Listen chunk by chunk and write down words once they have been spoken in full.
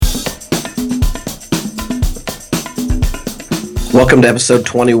Welcome to episode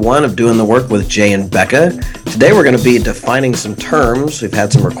 21 of Doing the Work with Jay and Becca. Today we're going to be defining some terms. We've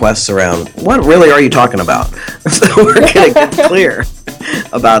had some requests around what really are you talking about? So we're going to get clear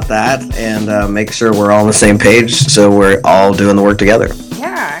about that and make sure we're all on the same page so we're all doing the work together.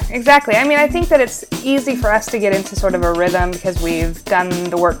 Yeah, exactly. I mean, I think that it's easy for us to get into sort of a rhythm because we've done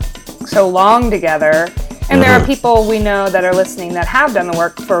the work so long together. And there are people we know that are listening that have done the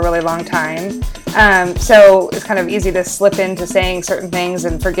work for a really long time. So it's kind of easy to slip into saying certain things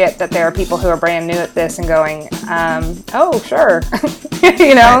and forget that there are people who are brand new at this and going, oh, sure,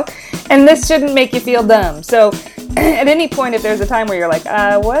 you know, and this shouldn't make you feel dumb. So at any point, if there's a time where you're like,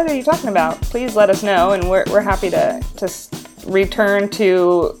 what are you talking about? Please let us know. And we're happy to return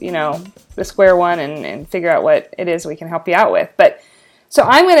to, you know, the square one and figure out what it is we can help you out with. But so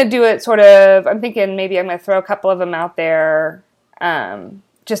I'm going to do it sort of, I'm thinking maybe I'm going to throw a couple of them out there,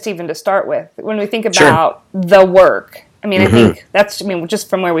 just even to start with. When we think about the work, I mean, I think that's, just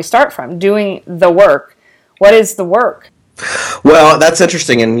from where we start from, doing the work. What is the work? Well, that's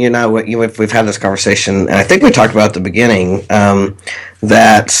interesting, and we've had this conversation, and I think we talked about at the beginning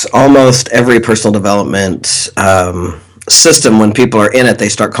that almost every personal development system, when people are in it, they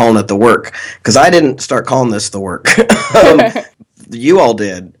start calling it the work. Because I didn't start calling this the work. You all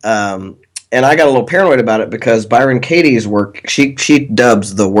did. And I got a little paranoid about it because Byron Katie's work, she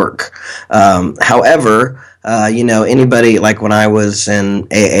dubs the work. However, anybody, like when I was in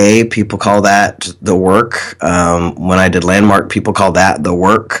AA, people call that the work. When I did Landmark, people call that the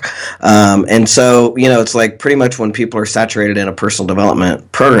work. And so, it's like pretty much when people are saturated in a personal development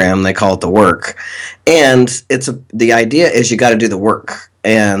program, they call it the work. And the idea is you got to do the work.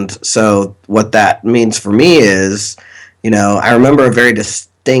 And so what that means for me is, I remember a very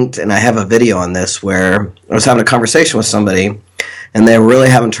distinct, and I have a video on this, where I was having a conversation with somebody, and they were really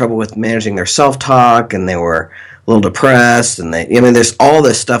having trouble with managing their self-talk, and they were a little depressed, and there's all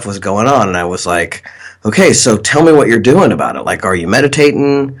this stuff was going on, and I was like, okay, so tell me what you're doing about it. Like, are you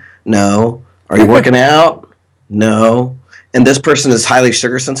meditating? No. Are you working out? No. And this person is highly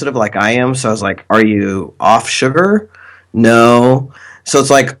sugar sensitive like I am, so I was like, are you off sugar? No. So it's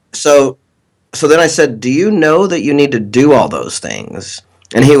like, so then I said, do you know that you need to do all those things?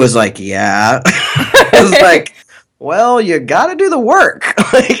 And he was like, yeah. I was like, well, you got to do the work.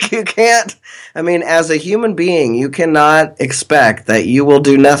 Like, you can't, as a human being, you cannot expect that you will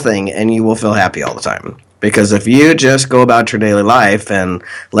do nothing and you will feel happy all the time. Because if you just go about your daily life and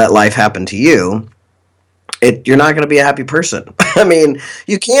let life happen to you, you're not going to be a happy person.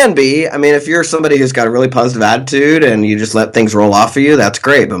 You can be. If you're somebody who's got a really positive attitude and you just let things roll off of you, that's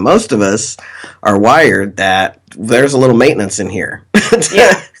great. But most of us are wired that there's a little maintenance in here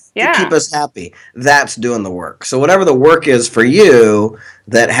to keep us happy. That's doing the work. So whatever the work is for you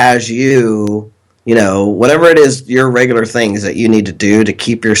that has you, whatever it is, your regular things that you need to do to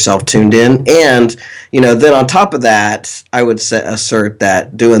keep yourself tuned in. And, then on top of that, I would assert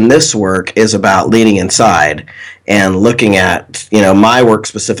that doing this work is about leaning inside and looking at, my work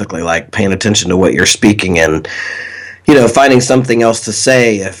specifically, like paying attention to what you're speaking and, finding something else to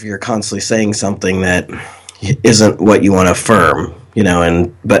say if you're constantly saying something that isn't what you want to affirm,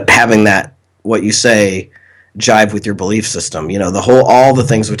 but having that, what you say, jive with your belief system, all the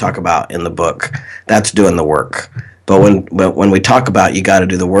things we talk about in the book, that's doing the work. But when we talk about you got to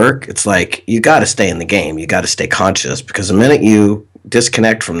do the work, it's like you got to stay in the game. You got to stay conscious, because the minute you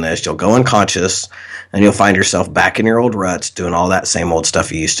disconnect from this, you'll go unconscious and you'll find yourself back in your old ruts doing all that same old stuff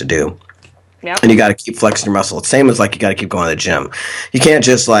you used to do. Yep. And you got to keep flexing your muscle. It's same as like you got to keep going to the gym. You can't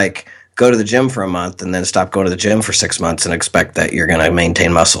just like go to the gym for a month and then stop going to the gym for 6 months and expect that you're going to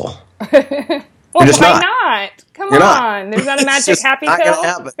maintain muscle. Well, why not? Come on. There's not a magic happy pill.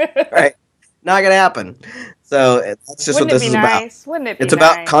 Not going to happen. Right. Not going to happen. So that's just what this is about. Wouldn't it be It's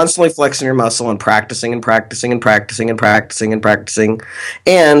about constantly flexing your muscle and practicing and practicing and practicing and practicing and practicing.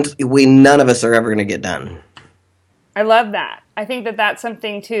 And none of us are ever going to get done. I love that. I think that that's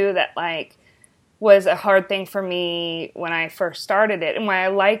something too that was a hard thing for me when I first started it, and why I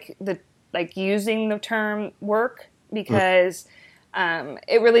like using the term work, because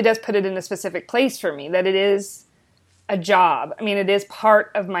it really does put it in a specific place for me, that it is a job. It is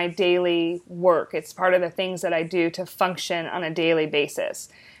part of my daily work. It's part of the things that I do to function on a daily basis.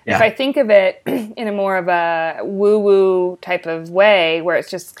 Yeah. If I think of it in a more of a woo-woo type of way, where it's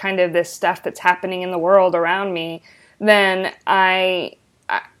just kind of this stuff that's happening in the world around me, then I'm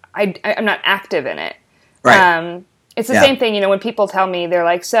not active in it. Right. It's the same thing, when people tell me, they're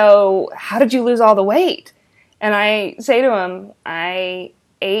like, so how did you lose all the weight? And I say to them, I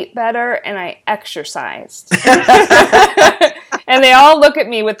ate better and I exercised. And they all look at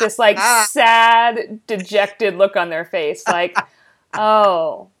me with this sad, dejected look on their face. Like,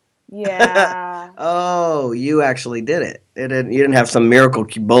 Oh, yeah. Oh, you actually did it. You didn't have some miracle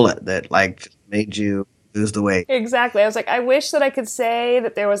bullet that like made you lose the weight. Exactly. I was like, I wish that I could say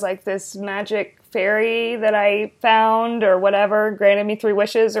that there was like this magic fairy that I found or whatever, granted me 3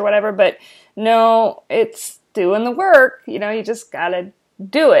 wishes or whatever, but no, it's doing the work. You just gotta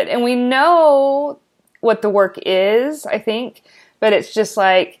do it. And we know what the work is, I think, but it's just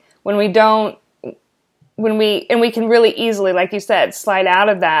like when we don't, we can really easily, like you said, slide out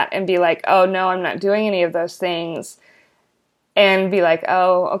of that and be like, oh no, I'm not doing any of those things. And be like,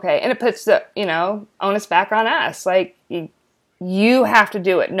 oh, okay. And it puts the, onus back on us. Like, you have to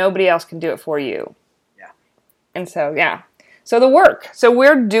do it. Nobody else can do it for you. Yeah. And so, yeah. So the work. So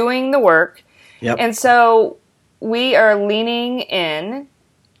we're doing the work. Yep. And so we are leaning in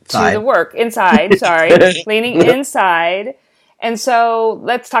Side. to the work. Inside, sorry. Leaning inside. And so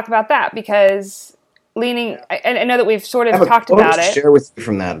let's talk about that because leaning, I know that we've sort of talked about it. Share with you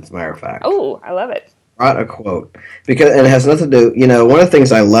from that, as a matter of fact. Oh, I love it. A quote because and it has nothing to do. One of the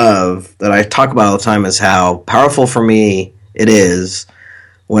things I love that I talk about all the time is how powerful for me it is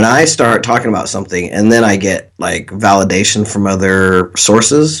when I start talking about something and then I get like validation from other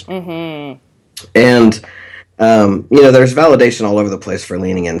sources. Mm-hmm. And there's validation all over the place for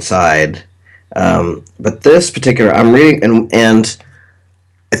leaning inside. But this particular, I'm reading, and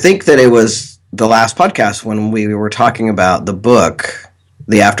I think that it was the last podcast when we were talking about the book,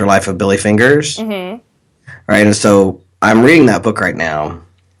 The Afterlife of Billy Fingers. Mm-hmm. Right, and so I'm reading that book right now,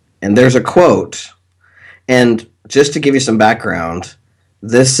 and there's a quote, and just to give you some background,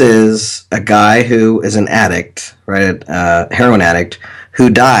 this is a guy who is an addict, right, heroin addict, who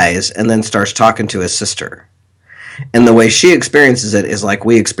dies and then starts talking to his sister. And the way she experiences it is like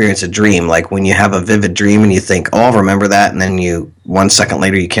we experience a dream, like when you have a vivid dream and you think, oh, I'll remember that, and then 1 second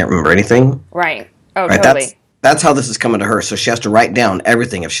later you can't remember anything. Right. Oh, right? Totally. That's how this is coming to her. So she has to write down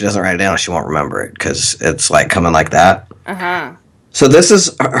everything. If she doesn't write it down, she won't remember it because it's like coming like that. Uh-huh. So this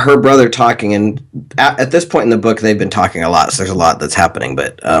is her brother talking, and at this point in the book, they've been talking a lot. So there's a lot that's happening.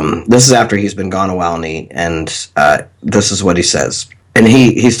 But this is after he's been gone a while, and this is what he says. And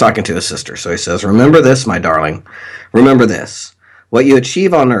he's talking to his sister. So he says, "Remember this, my darling. Remember this. What you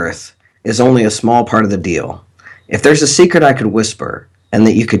achieve on Earth is only a small part of the deal. If there's a secret I could whisper and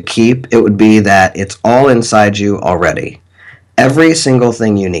that you could keep, it would be that it's all inside you already. Every single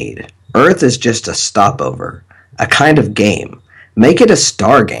thing you need. Earth is just a stopover, a kind of game. Make it a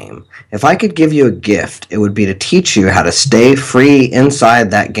star game. If I could give you a gift, it would be to teach you how to stay free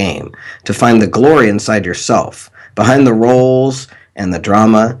inside that game, to find the glory inside yourself, behind the roles and the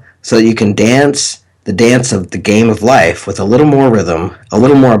drama, so that you can dance the dance of the game of life with a little more rhythm, a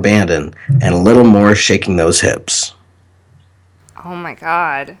little more abandon, and a little more shaking those hips." Oh my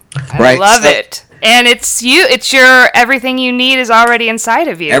God. I love it. And it's your everything you need is already inside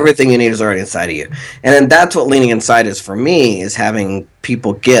of you. Everything you need is already inside of you. And then that's what leaning inside is for me, is having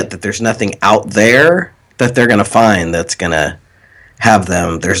people get that there's nothing out there that they're going to find that's going to have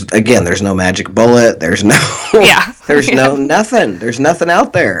them. There's no magic bullet. There's no, no nothing. There's nothing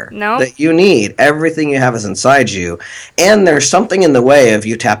out there that you need. Everything you have is inside you. And there's something in the way of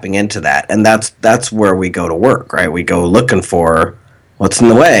you tapping into that. And that's where we go to work, right? We go looking for what's in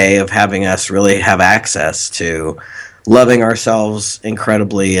the way of having us really have access to loving ourselves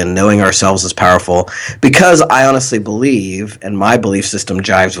incredibly and knowing ourselves as powerful. Because I honestly believe, and my belief system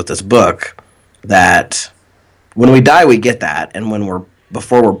jives with this book, that when we die, we get that, and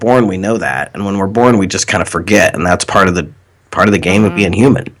before we're born, we know that, and when we're born, we just kind of forget, and that's part of the game of being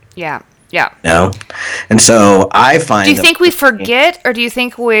human. Yeah, yeah. And so I find. Do you think we forget, or do you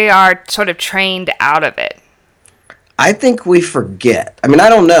think we are sort of trained out of it? I think we forget. I mean, I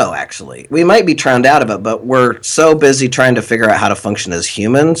don't know, actually. We might be trained out of it, but we're so busy trying to figure out how to function as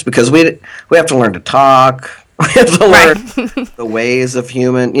humans because we have to learn to talk. We have to learn the ways of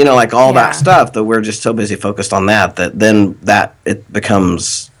human, like all that stuff, that we're just so busy focused on that then it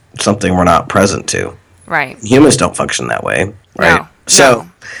becomes something we're not present to. Right. Humans don't function that way, right?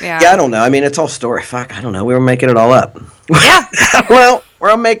 I don't know. I mean, it's all story. Fuck, I don't know. We were making it all up. Yeah. Well,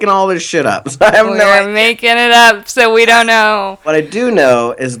 we're making all this shit up. So I have no idea. We're making it up, so we don't know. What I do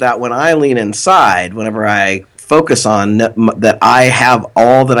know is that when I lean inside, whenever I focus on that I have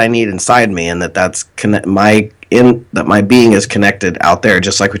all that I need inside me, and that my being is connected out there,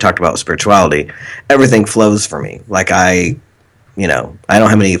 just like we talked about with spirituality, everything flows for me. Like I don't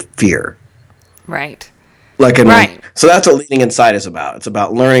have any fear. Right. So that's what leaning inside is about. It's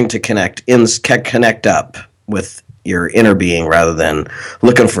about learning to connect up with your inner being rather than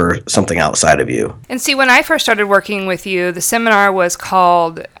looking for something outside of you. And see, when I first started working with you, the seminar was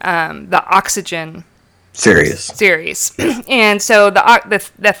called the Oxygen Series. And so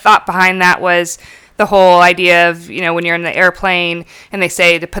the thought behind that was the whole idea of, when you're in the airplane and they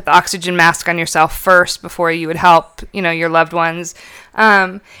say to put the oxygen mask on yourself first before you would help, your loved ones.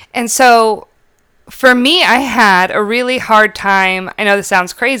 And so for me, I had a really hard time. I know this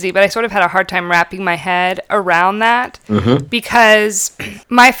sounds crazy, but I sort of had a hard time wrapping my head around that because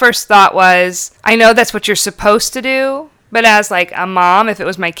my first thought was, I know that's what you're supposed to do, but as like a mom, if it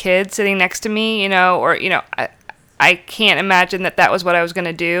was my kid sitting next to me, I can't imagine that was what I was going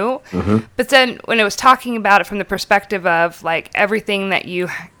to do. But then when it was talking about it from the perspective of like everything that you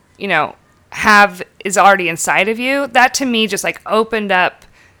have is already inside of you, that to me just like opened up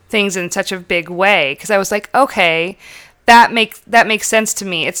things in such a big way, because I was like, okay, that makes sense to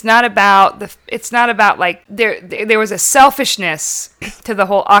me. It's not about like there was a selfishness to the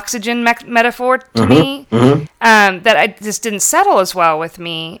whole oxygen metaphor to me that I just didn't settle as well with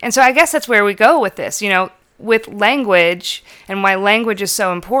me. And so I guess that's where we go with this, with language, and why language is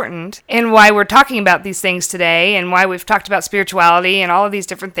so important, and why we're talking about these things today, and why we've talked about spirituality and all of these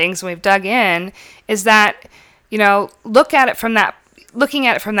different things, and we've dug in, is that, looking at it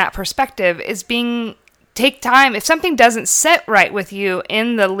from that perspective is take time. If something doesn't sit right with you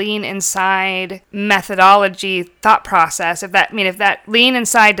in the lean inside methodology thought process, if that lean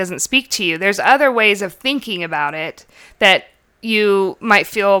inside doesn't speak to you, there's other ways of thinking about it that you might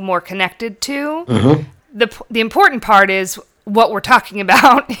feel more connected to. The important part is what we're talking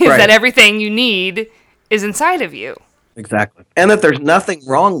about is that everything you need is inside of you. Exactly. And that there's nothing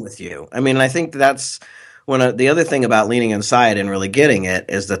wrong with you. I mean, I think that's the other thing about leaning inside and really getting it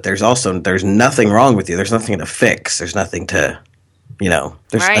is that there's nothing wrong with you. There's nothing to fix. There's nothing to,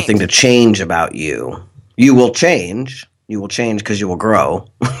 there's nothing to change about you. You will change. You will change because you will grow.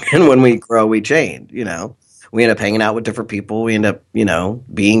 And when we grow, we change, We end up hanging out with different people. We end up,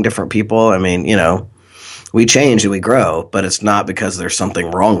 being different people. I mean, we change and we grow, but it's not because there's something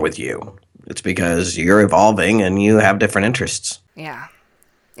wrong with you. It's because you're evolving and you have different interests. Yeah.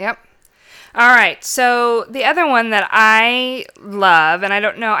 Yep. All right. So the other one that I love, and I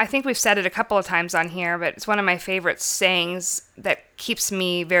don't know, I think we've said it a couple of times on here, but it's one of my favorite sayings that keeps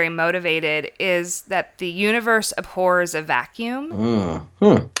me very motivated, is that the universe abhors a vacuum.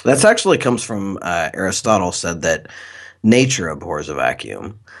 That actually comes from Aristotle said that nature abhors a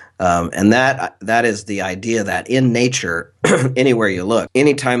vacuum. And that is the idea that in nature, anywhere you look,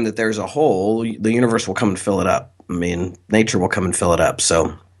 anytime that there's a hole, the universe will come and fill it up. I mean, nature will come and fill it up.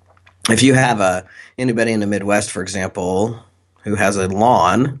 So if you have anybody in the Midwest, for example, who has a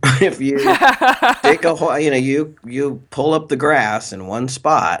lawn, if you dig a hole, you pull up the grass in one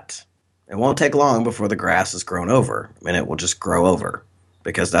spot, it won't take long before the grass is grown over. I mean, it will just grow over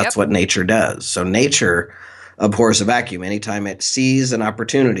because that's what nature does. So nature abhors a vacuum. Anytime it sees an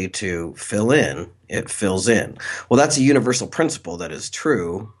opportunity to fill in, it fills in. Well, that's a universal principle that is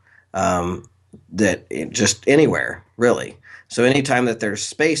true, just anywhere, really. So anytime that there's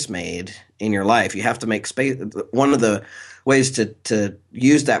space made in your life, you have to make space. One of the ways to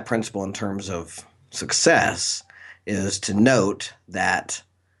use that principle in terms of success is to note that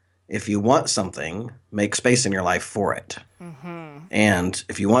if you want something, make space in your life for it. And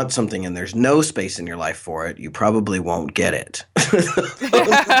if you want something and there's no space in your life for it, you probably won't get it.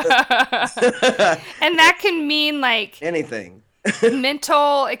 And that can mean like anything.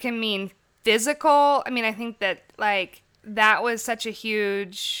 Mental, it can mean physical. I mean, I think that like that was such a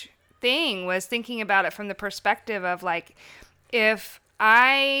huge thing, was thinking about it from the perspective of like, if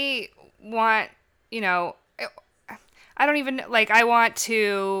I want, I don't even like, I want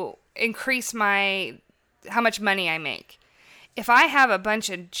to increase how much money I make. If I have a bunch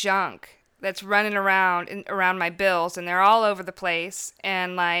of junk that's running around my bills and they're all over the place,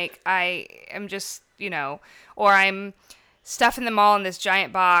 and like I am just, or I'm stuffing them all in this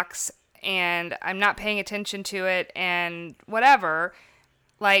giant box and I'm not paying attention to it and whatever,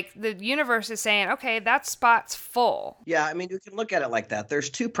 like the universe is saying, okay, that spot's full. Yeah, I mean, you can look at it like that. There's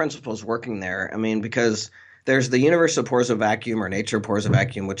two principles working there. I mean, because there's the universe abhors a vacuum, or nature abhors a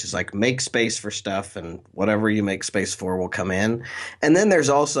vacuum, which is like make space for stuff, and whatever you make space for will come in. And then there's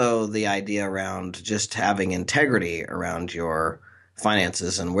also the idea around just having integrity around your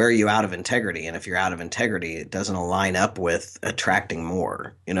finances, and where are you out of integrity? And if you're out of integrity, it doesn't align up with attracting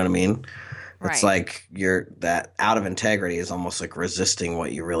more. You know what I mean? Right. It's like that out of integrity is almost like resisting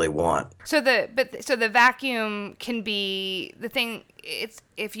what you really want. So the vacuum can be the thing. It's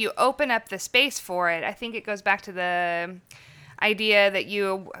if you open up the space for it. I think it goes back to the idea that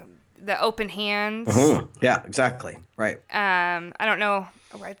the open hands. Yeah, exactly. Right. I don't know.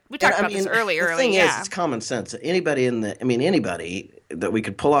 We talked about this earlier. The thing is, it's common sense. Anybody anybody that we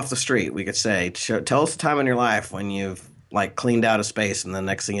could pull off the street, we could say, tell us a time in your life when you've like cleaned out a space and the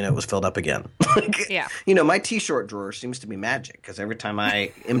next thing you know it was filled up again. Yeah. My t-shirt drawer seems to be magic because every time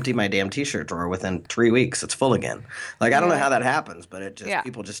I empty my damn t-shirt drawer within 3 weeks, it's full again. Like, I don't know how that happens, but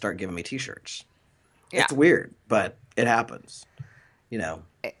people just start giving me t-shirts. Yeah. It's weird, but it happens.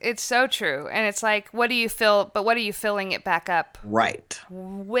 It's so true. And it's like, what are you filling it back up with?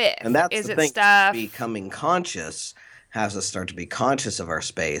 And that's the thing. Stuff? Becoming conscious has us start to be conscious of our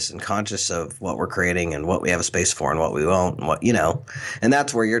space and conscious of what we're creating and what we have a space for and what we won't and what, and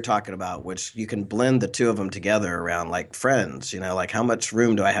that's where you're talking about, which you can blend the two of them together around like friends, like how much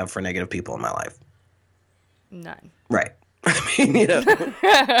room do I have for negative people in my life? None. Right. I mean,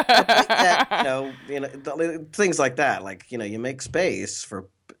 things like that, like, you make space for,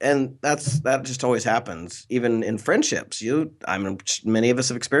 and that just always happens, even in friendships. Many of us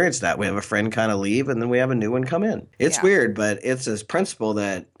have experienced that. We have a friend kind of leave, and then we have a new one come in. It's weird, but it's this principle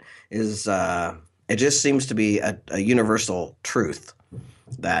that is, it just seems to be a universal truth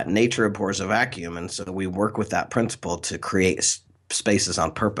that nature abhors a vacuum, and so we work with that principle to create spaces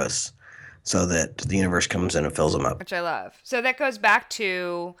on purpose, so that the universe comes in and fills them up. Which I love. So that goes back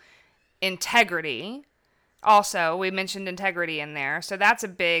to integrity. Also, we mentioned integrity in there. So that's a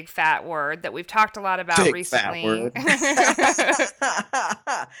big fat word that we've talked a lot about recently. Fat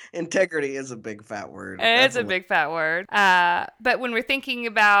word. Integrity is a big fat word. It's a big fat word. But when we're thinking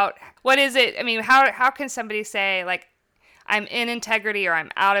about what is it, I mean, how can somebody say, like, I'm in integrity or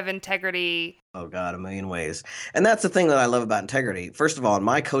I'm out of integrity? Oh, God, a million ways. And that's the thing that I love about integrity. First of all, in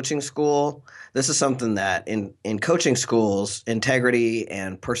my coaching school, this is something that in coaching schools, integrity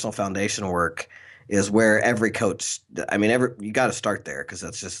and personal foundation work is where every coach, you got to start there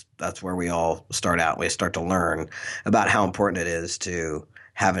because that's where we all start out. We start to learn about how important it is to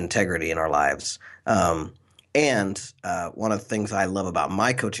have integrity in our lives. And one of the things I love about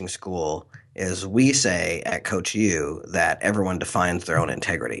my coaching school is we say at Coach U that everyone defines their own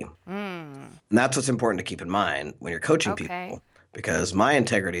integrity. And that's what's important to keep in mind when you're coaching people, because my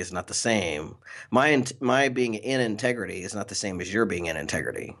integrity is not the same. My being in integrity is not the same as your being in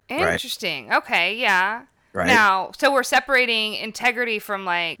integrity. Interesting. Right? Okay, yeah. Right. Now, so we're separating integrity from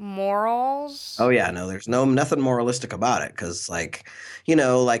like morals? Oh yeah, no, there's nothing moralistic about it because like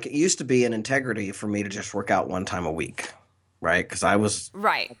it used to be an integrity for me to just work out one time a week. Right, because I was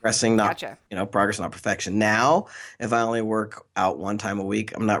progressing, progress, not perfection. Now, if I only work out one time a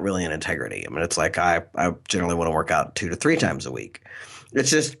week, I'm not really in integrity. I mean, it's like I generally want to work out 2 to 3 times a week.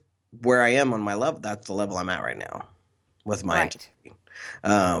 It's just where I am on my level. That's the level I'm at right now with my integrity.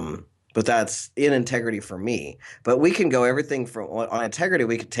 But that's in integrity for me. But we can go everything from on integrity.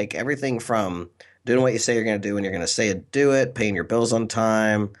 We could take everything from doing what you say you're going to do when you're going to say it, do it, paying your bills on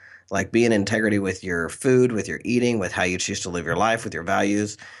time. Like be in integrity with your food, with your eating, with how you choose to live your life, with your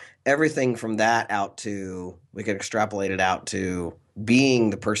values. Everything from that out to, we could extrapolate it out to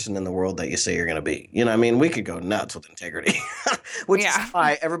being the person in the world that you say you're going to be. We could go nuts with integrity, which is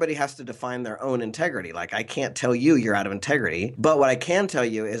why everybody has to define their own integrity. Like I can't tell you you're out of integrity, but what I can tell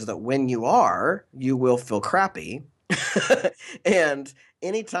you is that when you are, you will feel crappy. And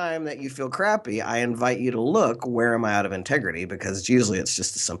anytime that you feel crappy, I invite you to look, where am I out of integrity? Because usually it's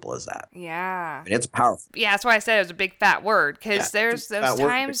just as simple as that. Yeah. It's powerful. Yeah, that's why I said it was a big fat word, because there's those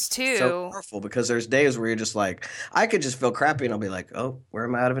times too. It's so powerful because there's days where you're just like, I could just feel crappy and I'll be like, oh, where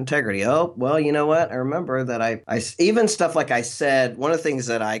am I out of integrity? Oh, well, you know what? I remember that I even stuff like I said, one of the things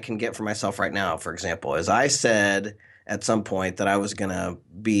that I can get for myself right now, for example, is I said at some point that I was going to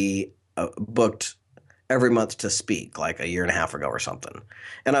be booked every month to speak, like a year and a half ago or something.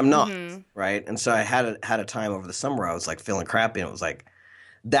 And I'm not, right? And so I had a time over the summer I was like feeling crappy, and it was like,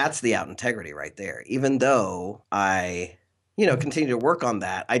 that's the out integrity right there. Even though I, continue to work on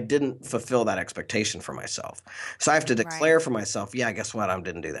that, I didn't fulfill that expectation for myself. So I have to declare for myself, yeah, guess what? I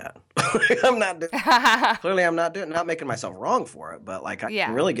didn't do that. I'm not doing clearly I'm not making myself wrong for it, but like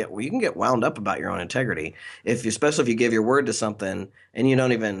can really you can get wound up about your own integrity especially if you give your word to something and you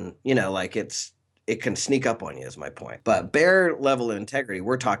don't even, it can sneak up on you is my point. But bare level of integrity,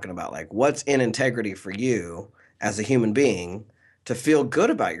 we're talking about like what's in integrity for you as a human being to feel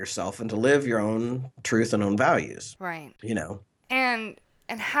good about yourself and to live your own truth and own values. Right. You know. And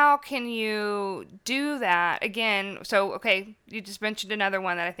And how can you do that again? So, okay, you just mentioned another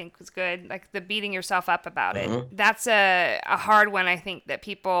one that I think was good, like the beating yourself up about it. That's a hard one. I think that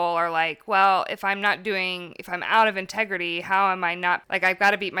people are like, well, if I'm out of integrity, how am I not, like, I've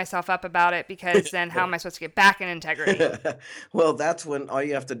got to beat myself up about it, because then how am I supposed to get back in integrity? Well, that's when all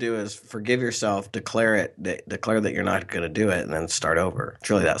you have to do is forgive yourself, declare that you're not going to do it, and then start over. It's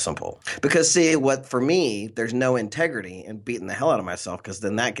really that simple. Because see, for me, there's no integrity in beating the hell out of myself, because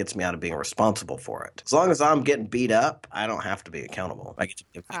then that gets me out of being responsible for it. As long as I'm getting beat up, I don't have to be accountable. I get to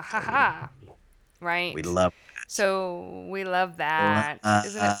be Ha ha ha. Right. We love that. So we love that.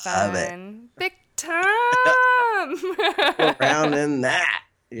 Isn't it Love it. fun? Big time. Around in that.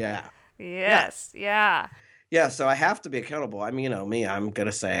 Yeah. Yes. Yeah. Yeah, so I have to be accountable. I mean, me, I'm going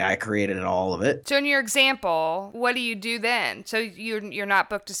to say I created all of it. So in your example, what do you do then? So you're not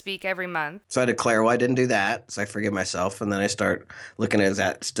booked to speak every month. So I declare, well, I didn't do that. So I forgive myself. And then I start looking at, is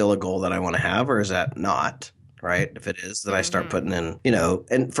that still a goal that I want to have, or is that not? Right? If it is, then I start putting in,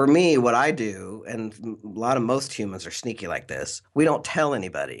 and for me, what I do, and most humans are sneaky like this, we don't tell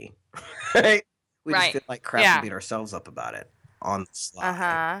anybody, right? We just feel like crap and beat ourselves up about it on the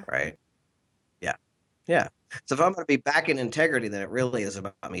slide, right? Yeah. Yeah. So if I'm going to be back in integrity, then it really is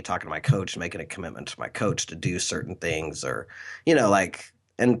about me talking to my coach, making a commitment to my coach to do certain things, or, she and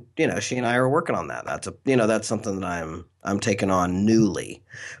I are working on that. That's something that I'm taking on newly,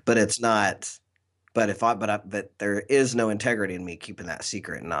 but it's not. But but there is no integrity in me keeping that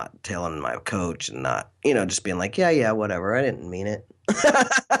secret and not telling my coach, and not, just being like, yeah, whatever. I didn't mean it.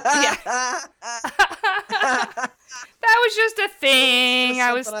 Yeah. That was just a thing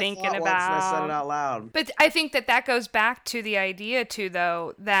I was thinking about. And I said it out loud. But I think that goes back to the idea too,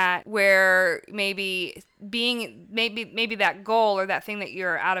 though, that where maybe that goal or that thing that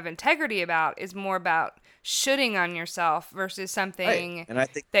you're out of integrity about is more about shoulding on yourself versus something right. And I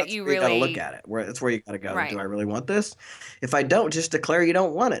think that you really got to look at it. That's where you got to go. Right. Do I really want this? If I don't, just declare you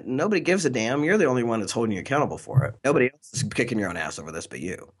don't want it. Nobody gives a damn. You're the only one that's holding you accountable for it. Nobody else is kicking your own ass over this but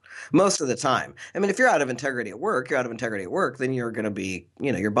you. Most of the time. I mean, if you're out of integrity at work, then you're going to be,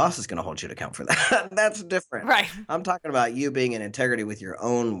 your boss is going to hold you to account for that. That's different. Right. I'm talking about you being in integrity with your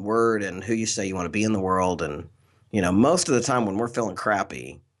own word and who you say you want to be in the world. And, most of the time when we're feeling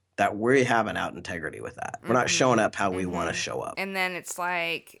crappy, that we have an out integrity with that. We're not showing up how we want to show up. And then it's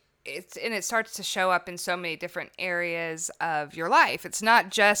like, it starts to show up in so many different areas of your life. It's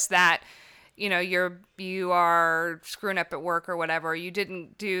not just that, you are screwing up at work or whatever. You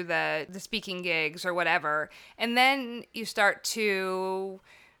didn't do the speaking gigs or whatever. And then you start to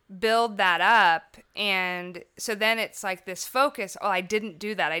build that up. And so then it's like this focus. Oh, I didn't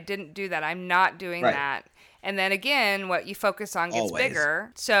do that. I'm not doing that. And then again, what you focus on gets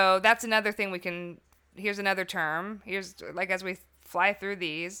bigger. So that's another thing here's another term. Here's, like, as we fly through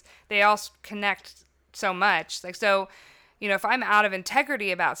these, they all connect so much. Like, so, if I'm out of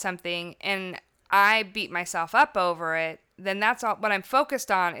integrity about something and I beat myself up over it, then that's all. What I'm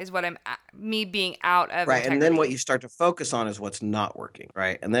focused on is me being out of integrity. And then what you start to focus on is what's not working,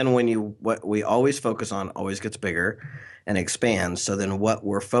 right? And then what we always focus on always gets bigger and expands. So then what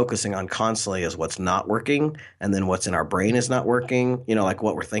we're focusing on constantly is what's not working, and then what's in our brain is not working. Like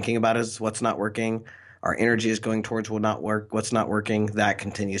what we're thinking about is what's not working. Our energy is going towards what's not working. That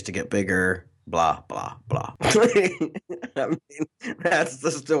continues to get bigger. Blah, blah, blah. I mean, that's the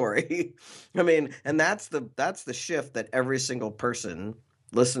story. I mean, and that's the shift that every single person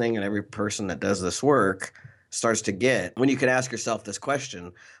listening and every person that does this work starts to get. When you can ask yourself this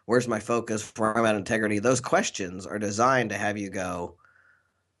question, where's my focus, where I'm at integrity? Those questions are designed to have you go,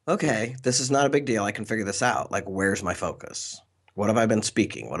 okay, this is not a big deal. I can figure this out. Like, where's my focus? What have I been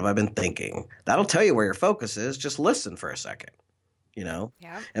speaking? What have I been thinking? That'll tell you where your focus is. Just listen for a second.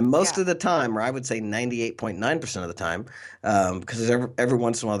 Yeah. And most of the time, or I would say 98.9% of the time, because every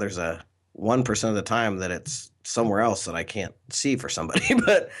once in a while there's a 1% of the time that it's somewhere else that I can't see for somebody,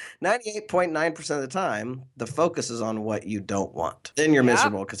 but 98.9% of the time, the focus is on what you don't want. Then you're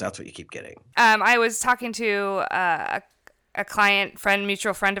miserable because that's what you keep getting. I was talking to a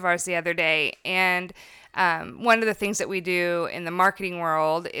mutual friend of ours the other day, and one of the things that we do in the marketing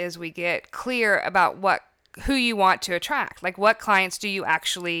world is we get clear about who you want to attract. Like, what clients do you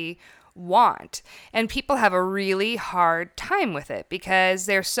actually want? And people have a really hard time with it because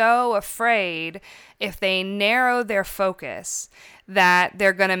they're so afraid if they narrow their focus that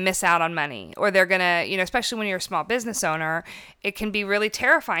they're going to miss out on money, or they're going to, especially when you're a small business owner, it can be really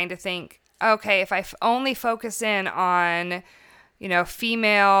terrifying to think, okay, if I only focus in on,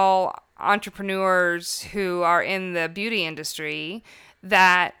 female entrepreneurs who are in the beauty industry,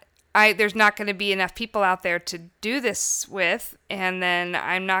 that there's not going to be enough people out there to do this with, and then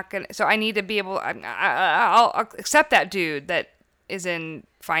I'm not going to, so I need to be able, I'll accept that dude that is in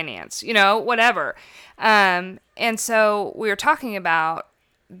finance, whatever. And so we were talking about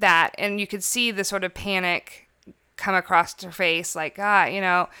that, and you could see the sort of panic come across her face, like,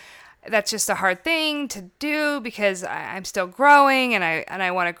 that's just a hard thing to do because I'm still growing and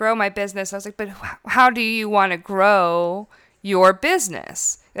I want to grow my business. I was like, but how do you want to grow your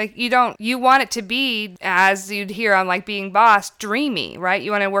business? Like, you want it to be, as you'd hear on like Being Boss, dreamy, right?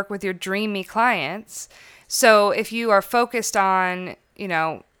 You want to work with your dreamy clients. So if you are focused on,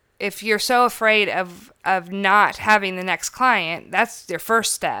 if you're so afraid of not having the next client, that's your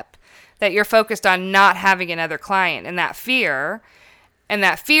first step, that you're focused on not having another client, and that fear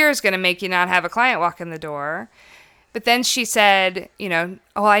is going to make you not have a client walk in the door. But then she said,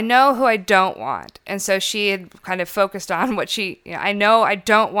 I know who I don't want. And so she had kind of focused on what I know I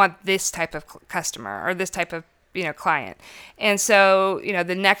don't want this type of customer or this type of, client. And so,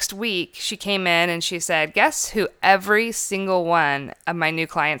 the next week she came in and she said, guess who every single one of my new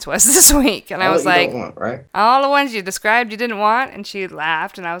clients was this week? And I was like, don't want, right? All the ones you described you didn't want? And she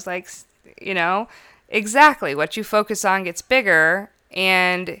laughed, and I was like, exactly, what you focus on gets bigger.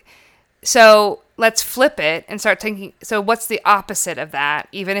 And so let's flip it and start thinking, so what's the opposite of that?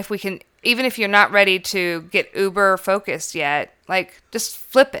 Even if you're not ready to get uber focused yet, like, just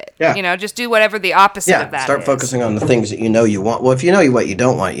flip it. Yeah. Just do whatever the opposite of that start is. focusing on the things that you want. Well, if you know what you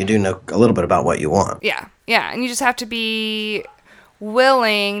don't want, you do know a little bit about what you want. Yeah. And you just have to be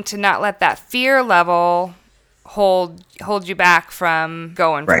willing to not let that fear level hold you back from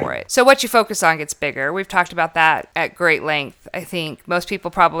going for it. So what you focus on gets bigger. We've talked about that at great length. I think most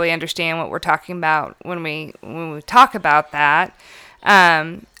people probably understand what we're talking about when we talk about that.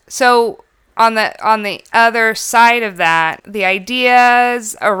 So on the other side of that, the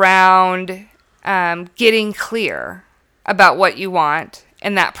ideas around getting clear about what you want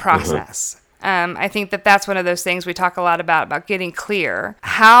in that process. I think that's one of those things we talk a lot about getting clear.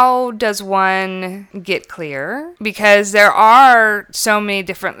 How does one get clear? Because there are so many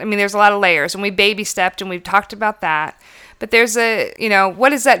there's a lot of layers, and we baby stepped and we've talked about that. But there's what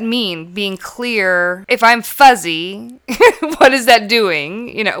does that mean, being clear? If I'm fuzzy, what is that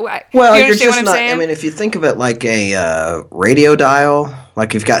doing? Well, you you're just what I'm not, saying? if you think of it like a radio dial,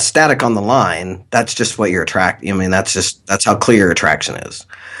 like you've got static on the line, that's just what you're attracting. That's how clear your attraction is.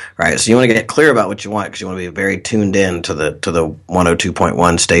 Right, so you want to get clear about what you want because you want to be very tuned in to the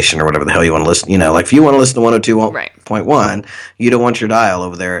 102.1 station or whatever the hell you want to listen. Like if you want to listen to 102.1, you don't want your dial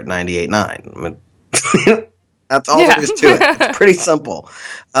over there at 98.9. That's all there is to it. It's pretty simple.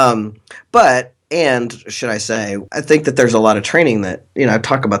 And should I say, I think that there's a lot of training that, I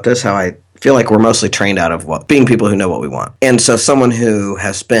talk about this, how I feel like we're mostly trained out of being people who know what we want. And so someone who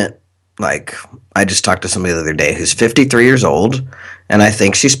has spent, like, I just talked to somebody the other day who's 53 years old, and I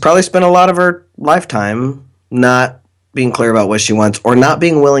think she's probably spent a lot of her lifetime not being clear about what she wants or not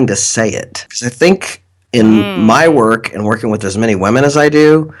being willing to say it. Because I think in my work and working with as many women as I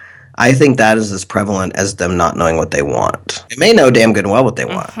do, I think that is as prevalent as them not knowing what they want. They may know damn good and well what they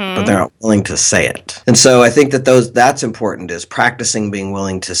want, but they're not willing to say it. And so I think that that's important, is practicing being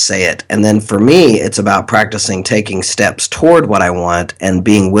willing to say it. And then for me, it's about practicing taking steps toward what I want and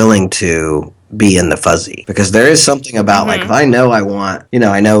being willing to be in the fuzzy. Because there is something about, like, if I know I want,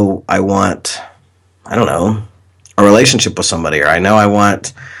 I don't know, a relationship with somebody, or I know I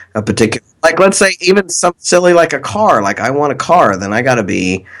want a particular, like, let's say even something silly like a car, like I want a car, then I got to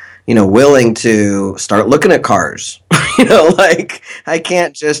be, willing to start looking at cars. Like, I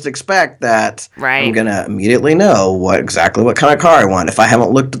can't just expect that I'm going to immediately know exactly what kind of car I want if I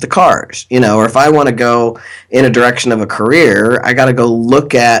haven't looked at the cars, or if I want to go in a direction of a career, I got to go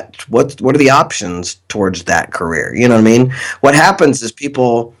look at what are the options towards that career. You know what I mean? What happens is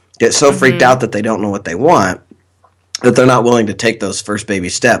people get so freaked out that they don't know what they want, that they're not willing to take those first baby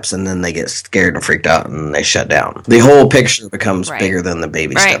steps, and then they get scared and freaked out and they shut down. The whole picture becomes bigger than the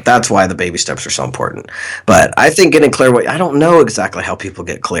baby step. That's why the baby steps are so important. But I think getting clear, I don't know exactly how people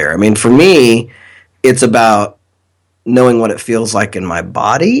get clear. For me, it's about knowing what it feels like in my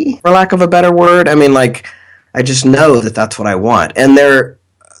body, for lack of a better word. I just know that that's what I want. And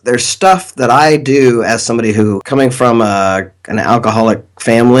there's stuff that I do as somebody who, coming from an alcoholic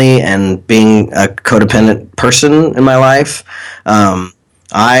family and being a codependent person in my life,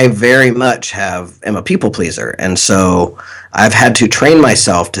 I very much am a people pleaser. And so I've had to train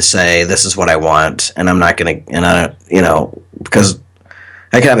myself to say, this is what I want, and I'm not going to, because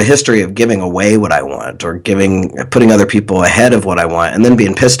I can have a history of giving away what I want or putting other people ahead of what I want and then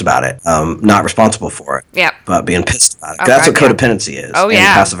being pissed about it. Not responsible for it. Yeah. But being pissed about it. That's what codependency is. Oh, yeah. And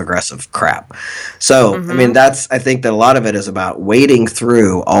passive aggressive crap. So, I mean, I think that a lot of it is about wading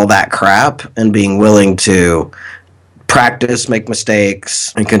through all that crap and being willing to practice, make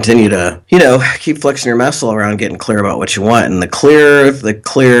mistakes, and continue to, keep flexing your muscle around getting clear about what you want. And the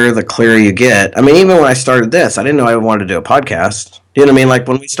clearer you get. I mean, even when I started this, I didn't know I wanted to do a podcast. You know what I mean? Like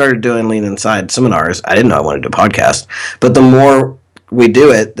when we started doing Lean Inside seminars, I didn't know I wanted to do a podcast. But the more we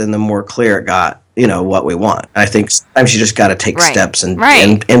do it, then the more clear it got, what we want. I think sometimes you just got to take steps and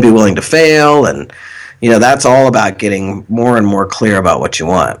be willing to fail. And, that's all about getting more and more clear about what you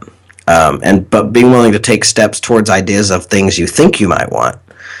want. But being willing to take steps towards ideas of things you think you might want.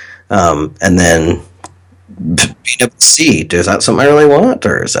 And then being able to see, is that something I really want?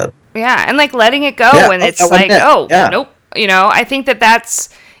 Or is that... Yeah, and like letting it go when it's nope. I think that's,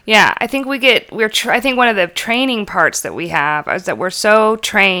 I think I think one of the training parts that we have is that we're so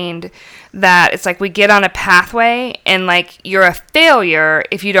trained that it's like we get on a pathway and like you're a failure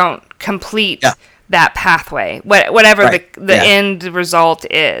if you don't complete that pathway, whatever the end result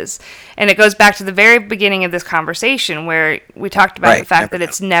is. And it goes back to the very beginning of this conversation where we talked about the fact that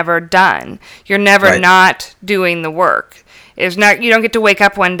it's never done. You're never not doing the work. You don't get to wake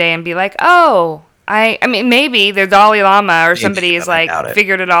up one day and be like, oh, I mean, maybe the Dalai Lama or somebody is like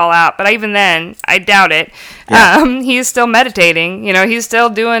figured it all out, but even then, I doubt it. Yeah. He's still meditating. He's still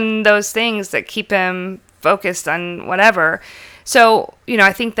doing those things that keep him focused on whatever. So,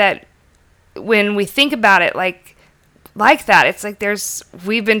 I think that when we think about it like that, it's like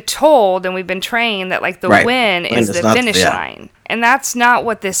we've been told and we've been trained that like the win is the finish line, and that's not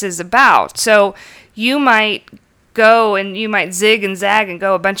what this is about. So you might go and you might zig and zag and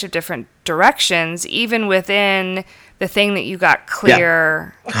go a bunch of different directions, even within the thing that you got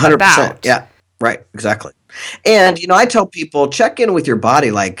clear 100%, about. Yeah, right, exactly. And, I tell people, check in with your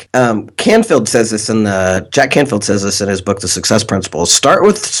body. Like Jack Canfield says this in his book, The Success Principles. Start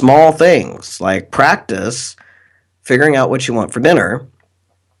with small things, like practice figuring out what you want for dinner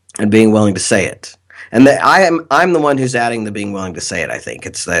and being willing to say it. And I'm the one who's adding the being willing to say it, I think.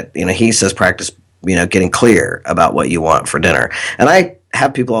 It's that, he says practice, getting clear about what you want for dinner. And I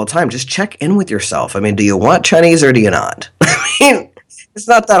have people all the time, just check in with yourself. I mean, do you want Chinese or do you not? I mean, it's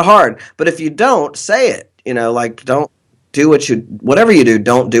not that hard. But if you don't, say it. Don't do whatever you do,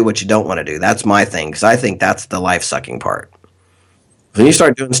 don't do what you don't want to do. That's my thing, because I think that's the life-sucking part. When you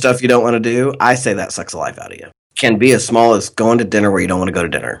start doing stuff you don't want to do, I say that sucks the life out of you. It can be as small as going to dinner where you don't want to go to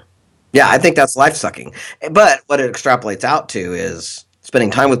dinner. Yeah, I think that's life-sucking. But what it extrapolates out to is spending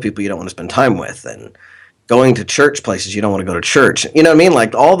time with people you don't want to spend time with, and going to church places you don't want to go to church. You know what I mean?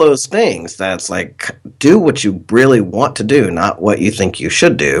 Like all those things. That's like, do what you really want to do, not what you think you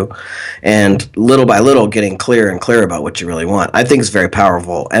should do. And little by little getting clear and clear about what you really want. I think it's very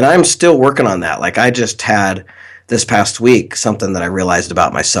powerful. And I'm still working on that. Like I just had this past week something that I realized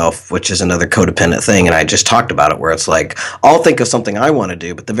about myself, which is another codependent thing. And I just talked about it, where it's like, I'll think of something I want to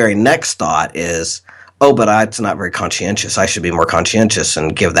do, but the very next thought is, oh, but it's not very conscientious. I should be more conscientious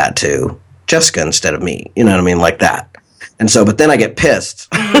and give that to Jessica instead of me. You know what I mean? Like that. And so, but then I get pissed.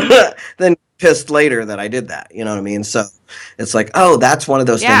 Then pissed later that I did that. You know what I mean? So it's like, oh, that's one of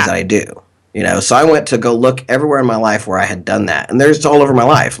those things that I do. So I went to go look everywhere in my life where I had done that. And there's all over my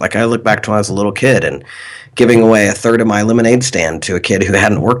life. Like I look back to when I was a little kid and giving away a third of my lemonade stand to a kid who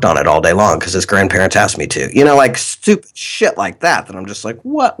hadn't worked on it all day long because his grandparents asked me to. Like stupid shit like that I'm just like,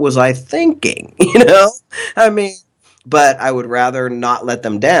 what was I thinking? I mean, but I would rather not let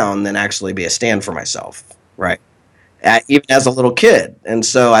them down than actually be a stand for myself, right? Even as a little kid. And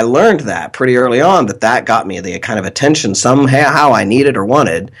so I learned that pretty early on, that got me the kind of attention somehow I needed or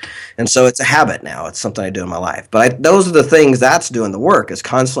wanted. And so it's a habit now. It's something I do in my life. But those are the things that's doing the work, is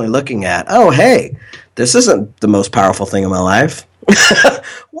constantly looking at, oh, hey, this isn't the most powerful thing in my life.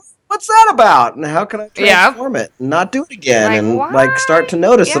 What's that about? And how can I transform it and not do it again? And start to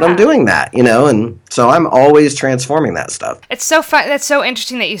notice that I'm doing that, And so I'm always transforming that stuff. It's so fun. That's so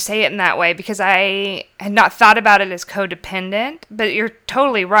interesting that you say it in that way, because I had not thought about it as codependent, but you're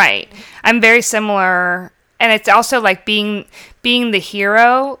totally right. I'm very similar. And it's also like being the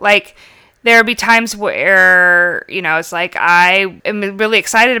hero. Like there'll be times where, it's like I am really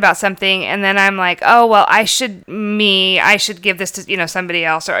excited about something, and then I'm like, oh, well, I should give this to, somebody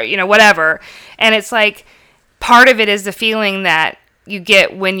else, or, whatever. And it's like part of it is the feeling that you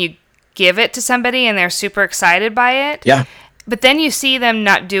get when you give it to somebody and they're super excited by it. Yeah. But then you see them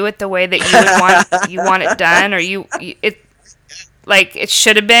not do it the way that you want it done, or it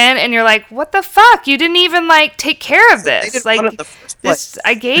should have been, and you're like, what the fuck? You didn't even take care of this. They didn't want it in the first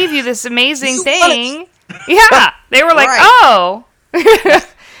I gave you this amazing thing. Yeah. They were like, Right. oh. They're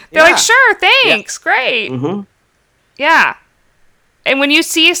Yeah. like, sure, thanks, great. Mm-hmm. Yeah. And when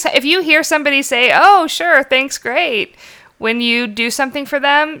if you hear somebody say, oh, sure, thanks, great, when you do something for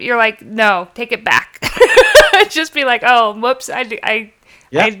them, you're like, no, take it back. Just be like, oh, whoops, I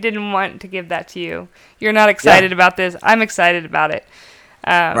didn't want to give that to you. You're not excited about this. I'm excited about it.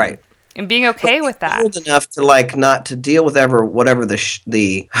 Right. And being okay with that. Old enough to like not to deal with whatever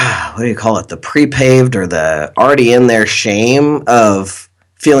the what do you call it, the pre-paved or the already in there shame of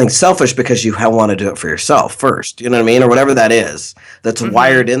feeling selfish because you want to do it for yourself first. You know what I mean? Or whatever that is that's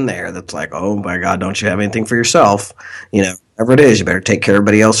wired in there. That's like, oh my God, don't you have anything for yourself? You know, whatever it is, you better take care of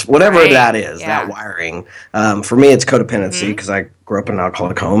everybody else. Whatever that is, that wiring. For me, it's codependency because I grew up in an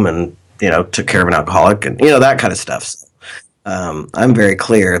alcoholic home and, you know, took care of an alcoholic and, you know, that kind of stuff. So, I'm very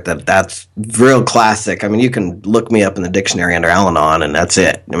clear that that's real classic. I mean, you can look me up in the dictionary under Al-Anon and that's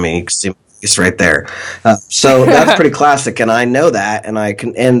it. I mean, you can see it's right there. So that's pretty classic, and I know that, and I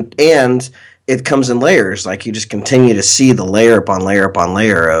can, and it comes in layers. Like you just continue to see the layer upon layer upon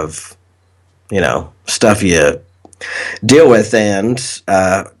layer of, you know, stuff you deal with, and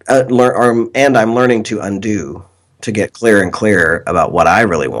and I'm learning to undo to get clearer and clearer about what I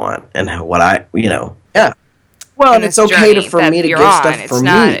really want and what I, you know, yeah. Well, and it's okay for me to give stuff for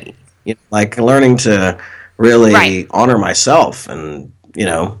me, you know, like learning to really honor myself, and you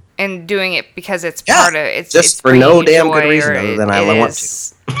know. And doing it because it's part of it's just it's for no damn good reason other than I want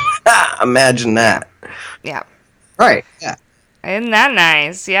to. Imagine that. Yeah. Right. Yeah. Isn't that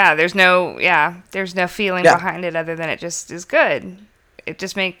nice? Yeah. There's no feeling behind it other than it just is good. It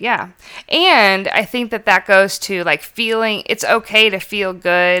just And I think that goes to like feeling. It's okay to feel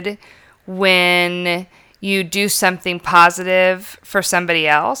good when you do something positive for somebody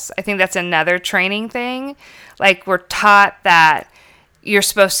else. I think that's another training thing. Like we're taught that you're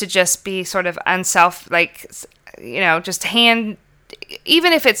supposed to just be sort of you know, just even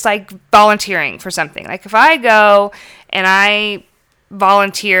if it's like volunteering for something. Like if I go and I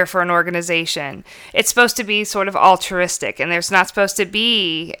volunteer for an organization, it's supposed to be sort of altruistic, and there's not supposed to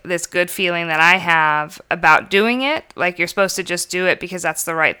be this good feeling that I have about doing it. Like you're supposed to just do it because that's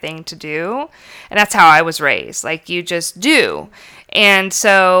the right thing to do. And that's how I was raised. Like you just do. And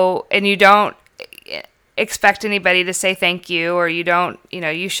you don't expect anybody to say thank you, or you don't, you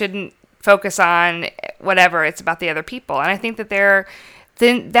know, you shouldn't focus on whatever. It's about the other people. And I think that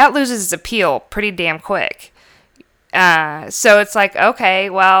then that loses its appeal pretty damn quick. So it's like,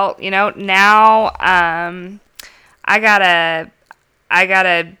 okay, well, you know, now, I gotta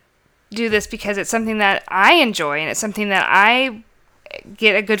do this because it's something that I enjoy and it's something that I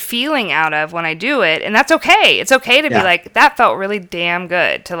get a good feeling out of when I do it, and that's okay. It's okay to be like, that felt really damn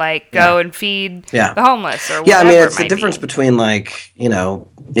good to like go and feed the homeless or whatever. Yeah, I mean, it's the difference between like, you know,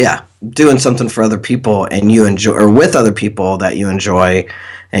 doing something for other people and you enjoy, or with other people that you enjoy,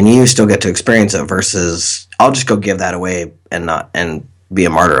 and you still get to experience it versus I'll just go give that away and be a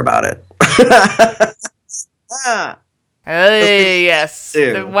martyr about it. Yes,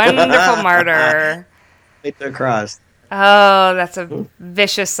 the wonderful martyr. Right across. Oh, that's a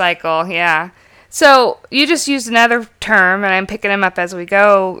vicious cycle, yeah. So you just used another term, and I'm picking them up as we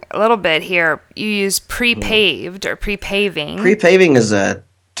go a little bit here. You use pre-paved or pre-paving. Pre-paving is a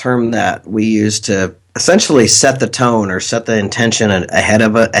term that we use to essentially set the tone or set the intention ahead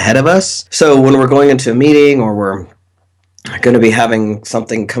of us. So when we're going into a meeting or we're going to be having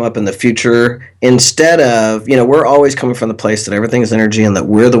something come up in the future, instead of, you know, we're always coming from the place that everything is energy and that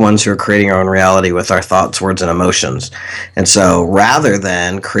we're the ones who are creating our own reality with our thoughts, words, and emotions. And so rather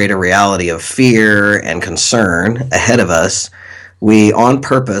than create a reality of fear and concern ahead of us, we on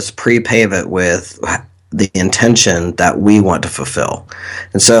purpose pre-pave it with the intention that we want to fulfill.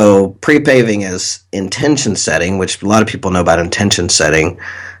 And so pre-paving is intention setting, which a lot of people know about intention setting.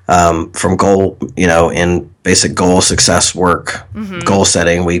 From goal, you know, in basic goal success work, goal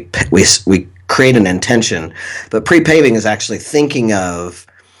setting, we create an intention, but pre-paving is actually thinking of,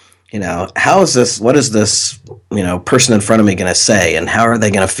 you know, what is this, you know, person in front of me going to say, and how are they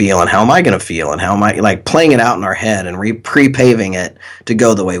going to feel, and how am I going to feel, and how am I, like, playing it out in our head and pre-paving it to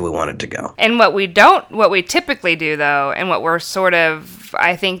go the way we want it to go. And what we typically do though, and what we're sort of,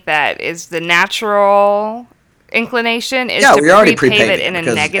 I think that is the natural inclination is to pre-pave it in a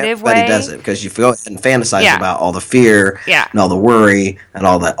negative way. Everybody does it because you feel and fantasize about all the fear and all the worry and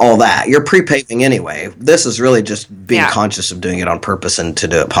all that. You're pre-paving anyway. This is really just being conscious of doing it on purpose and to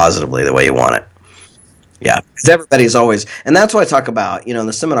do it positively the way you want it. Yeah, because everybody's always, and that's why I talk about, you know, in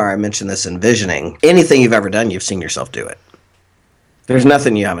the seminar I mentioned this envisioning. Anything you've ever done, you've seen yourself do it. There's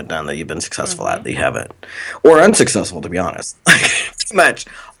nothing you haven't done that you've been successful at that you haven't, or unsuccessful, to be honest. Pretty much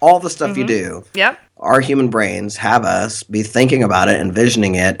all the stuff you do. Yep. Our human brains have us be thinking about it,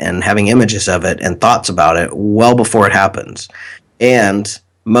 envisioning it, and having images of it and thoughts about it well before it happens. And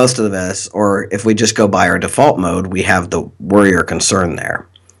most of us, or if we just go by our default mode, we have the worry or concern there.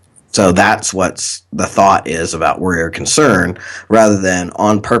 So that's what's the thought is about worry or concern, rather than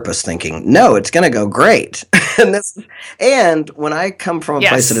on purpose thinking, no, it's going to go great. and when I come from a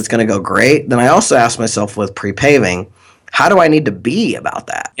place that it's going to go great, then I also ask myself with pre-paving, how do I need to be about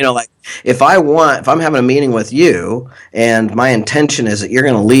that? Like if I'm having a meeting with you and my intention is that you're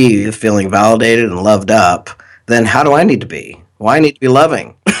going to leave feeling validated and loved up, then how do I need to be? Well, I need to be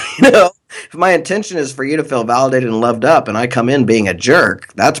loving. If my intention is for you to feel validated and loved up and I come in being a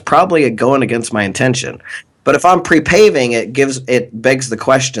jerk, that's probably going against my intention. But if I'm pre-paving, it begs the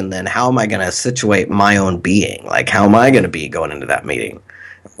question then, how am I going to situate my own being? Like, how am I going to be going into that meeting?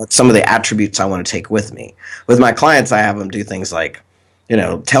 What's some of the attributes I want to take with me? With my clients, I have them do things like,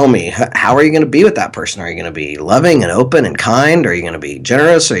 tell me, how are you going to be with that person? Are you going to be loving and open and kind? Are you going to be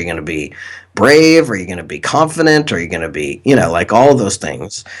generous? Are you going to be brave? Are you going to be confident? Are you going to be, like all of those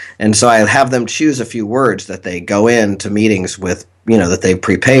things? And so I have them choose a few words that they go into meetings with, that they've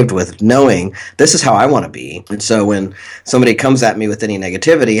pre-paved with, knowing this is how I want to be. And so when somebody comes at me with any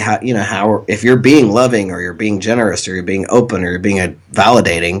negativity, how if you're being loving or you're being generous or you're being open or you're being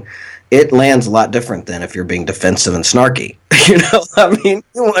validating, it lands a lot different than if you're being defensive and snarky.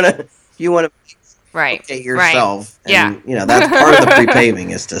 You want to right yourself. Right. And, that's part of the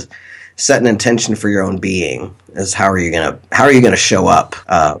pre-paving is to set an intention for your own being. Is how are you gonna show up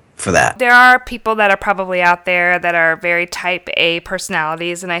for that? There are people that are probably out there that are very type A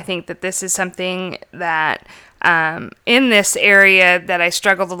personalities, and I think that this is something that in this area that I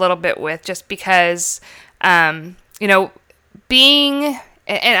struggled a little bit with, just because being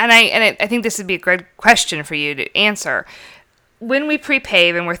and I think this would be a great question for you to answer. When we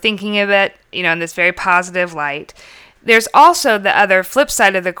pre-pave and we're thinking of it, in this very positive light, there's also the other flip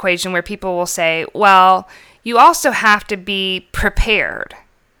side of the equation where people will say, well, you also have to be prepared.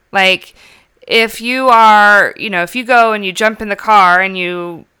 Like, if you are, if you go and you jump in the car and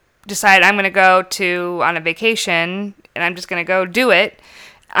you decide I'm going to go on a vacation and I'm just going to go do it,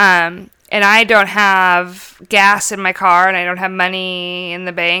 and I don't have gas in my car and I don't have money in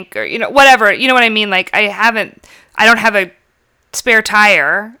the bank or, whatever, you know what I mean? Like, I don't have a spare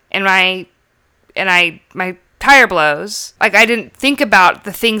tire and my tire blows. Like, I didn't think about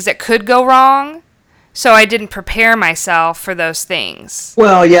the things that could go wrong, so I didn't prepare myself for those things.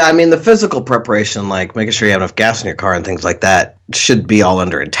 Well, yeah, the physical preparation, like making sure you have enough gas in your car and things like that, should be all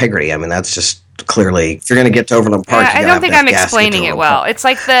under integrity. That's just clearly, if you're going to get to Overland Park, I don't think I'm explaining it well. It's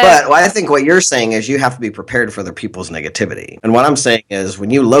like But I think what you're saying is you have to be prepared for other people's negativity. And what I'm saying is when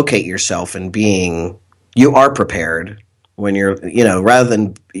you locate yourself in being, you are prepared. When you're, rather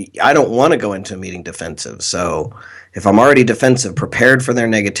than, I don't want to go into a meeting defensive. So if I'm already defensive, prepared for their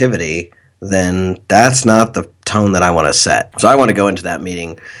negativity, then that's not the tone that I want to set. So I want to go into that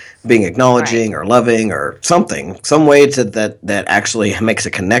meeting being acknowledging or loving or something, some way that actually makes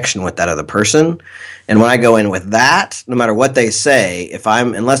a connection with that other person. And when I go in with that, no matter what they say,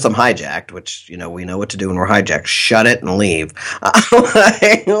 unless I'm hijacked, which, we know what to do when we're hijacked, shut it and leave.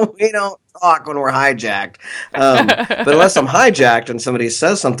 We don't talk when we're hijacked. But unless I'm hijacked and somebody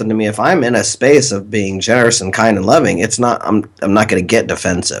says something to me, if I'm in a space of being generous and kind and loving, I'm not going to get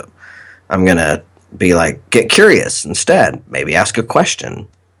defensive. I'm going to be like, get curious instead. Maybe ask a question.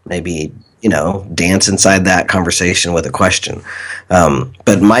 Maybe, dance inside that conversation with a question.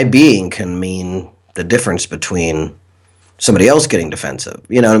 But my being can mean the difference between somebody else getting defensive.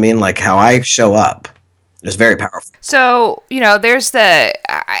 You know what I mean? Like how I show up is very powerful. So, there's and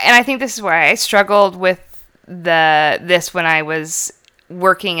I think this is where I struggled with this when I was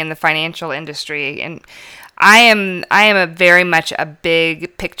working in the financial industry. And I am a very much a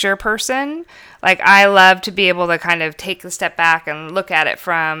big picture person. Like, I love to be able to kind of take a step back and look at it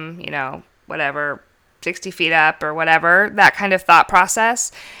from, whatever, 60 feet up or whatever, that kind of thought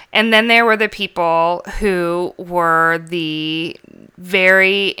process. And then there were the people who were the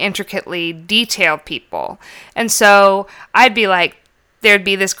very intricately detailed people. And so I'd be like, there'd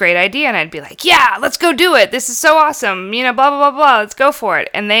be this great idea and I'd be like, yeah, let's go do it. This is so awesome. Blah, blah, blah, blah. Let's go for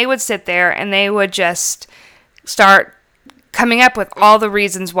it. And they would sit there and they would just start coming up with all the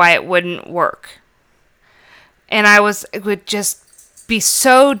reasons why it wouldn't work. And I would just be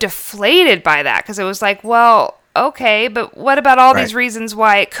so deflated by that because it was like, well, okay, but what about all these reasons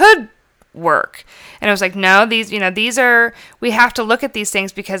why it could work. And I was like, no, these are, we have to look at these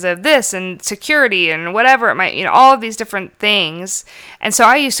things because of this and security and whatever it might, all of these different things. And so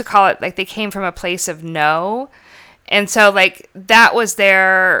I used to call it like they came from a place of no. And so like that was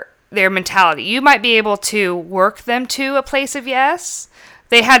their mentality. You might be able to work them to a place of yes.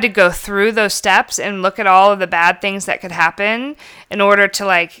 They had to go through those steps and look at all of the bad things that could happen in order to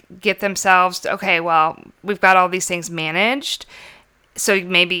like get themselves, okay, well, we've got all these things managed, so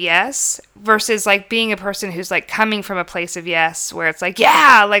maybe yes, versus like being a person who's like coming from a place of yes, where it's like,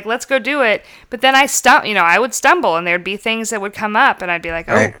 yeah, like let's go do it. But then I would stumble and there'd be things that would come up and I'd be like,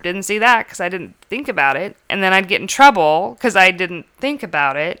 oh, right. Didn't see that because I didn't think about it. And then I'd get in trouble because I didn't think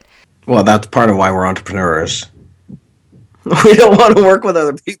about it. Well, that's part of why we're entrepreneurs. We don't want to work with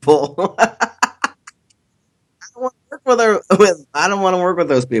other people. I don't want to work with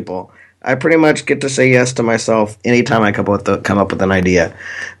those people. I pretty much get to say yes to myself anytime I come up with an idea.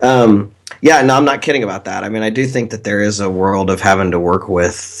 I'm not kidding about that. I mean, I do think that there is a world of having to work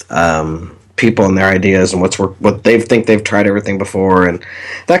with people and their ideas and what they think they've tried everything before and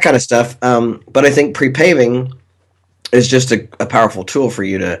that kind of stuff. But I think pre-paving is just a powerful tool for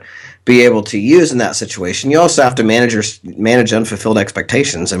you to be able to use in that situation. You also have to manage unfulfilled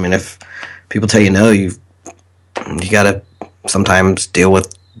expectations. I mean, if people tell you no, you got to sometimes deal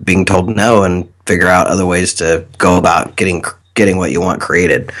with being told no and figure out other ways to go about getting what you want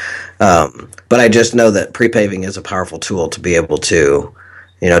created. But I just know that pre-paving is a powerful tool to be able to,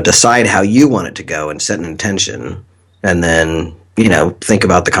 decide how you want it to go and set an intention, and then think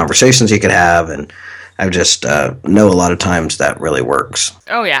about the conversations you could have. And I just know a lot of times that really works.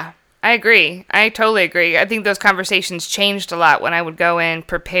 Oh yeah. I agree. I totally agree. I think those conversations changed a lot when I would go in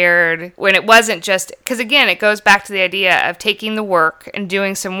prepared, when it wasn't just, because again, it goes back to the idea of taking the work and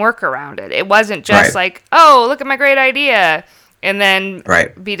doing some work around it. It wasn't just like, oh, look at my great idea, and then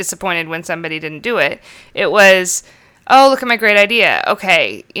be disappointed when somebody didn't do it. It was, oh, look at my great idea.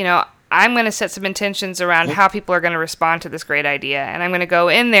 Okay, I'm going to set some intentions around how people are going to respond to this great idea. And I'm going to go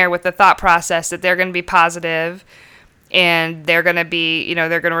in there with the thought process that they're going to be positive and they're going to be,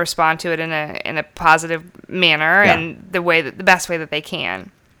 they're going to respond to it in a positive manner and the best way that they can.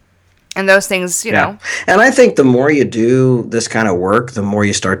 And those things, know. And I think the more you do this kind of work, the more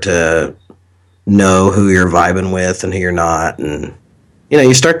you start to know who you're vibing with and who you're not. And,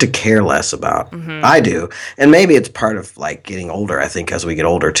 you start to care less about. Mm-hmm. I do. And maybe it's part of like getting older. I think as we get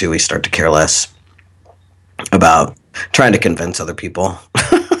older too, we start to care less about trying to convince other people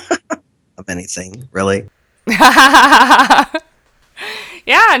of anything, really.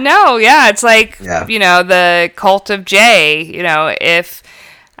 It's like the cult of J.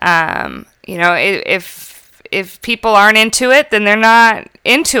 If people aren't into it, then they're not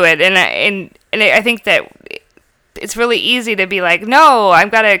into it, and I think that it's really easy to be like, no,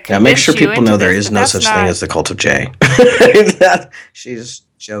 I've got to convince you. Make sure people know there is no such thing as the cult of J. She's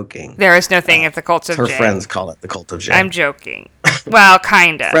joking. There is no thing as the cult of J. Her friends call it the cult of J. I'm joking. Well,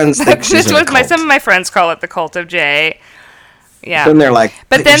 kind of. Friends think she's in a cult. Some of my friends call it the cult of J. Yeah. Then they're like,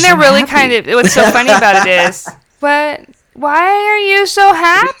 but then they're really kind of, what's so funny about it is, but why are you so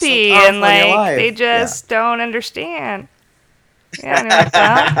happy? So and like, they just don't understand. Yeah, and like,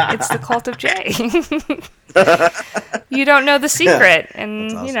 well, it's the cult of J. You don't know the secret,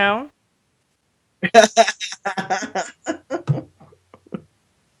 and awesome.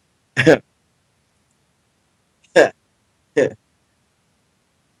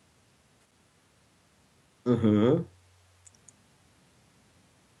 Mm-hmm.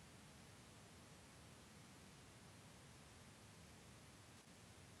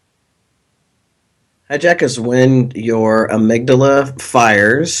 Hijack is when your amygdala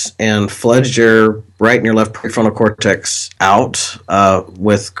fires and floods your right and your left prefrontal cortex out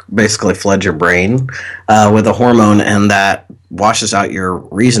with basically floods your brain with a hormone, and that washes out your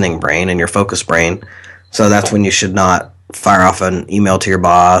reasoning brain and your focus brain. So that's when you should not fire off an email to your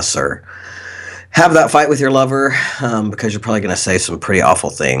boss or have that fight with your lover because you're probably going to say some pretty awful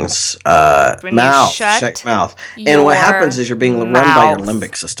things. Check mouth. And what happens is you're being run by your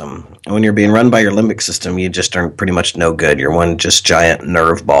limbic system. And when you're being run by your limbic system, you just are pretty much no good. You're one just giant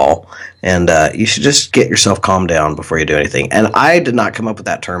nerve ball. And you should just get yourself calmed down before you do anything. And I did not come up with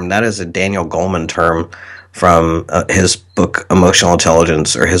that term. That is a Daniel Goleman term from his book Emotional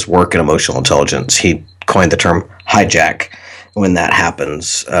Intelligence, or his work in Emotional Intelligence. He coined the term hijack. When that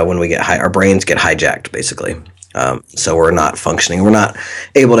happens, when we get our brains get hijacked, basically. So we're not functioning. We're not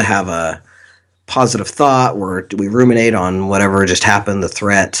able to have a positive thought. We ruminate on whatever just happened, the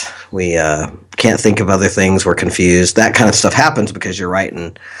threat. We can't think of other things. We're confused. That kind of stuff happens because your right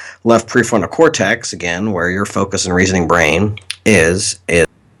and left prefrontal cortex, again, where your focus and reasoning brain is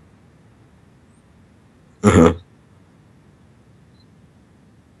Mm-hmm.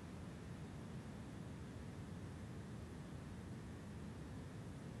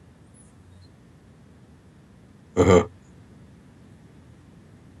 Mm-hmm.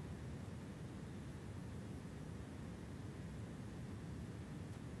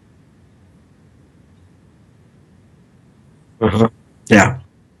 Mm-hmm. Yeah.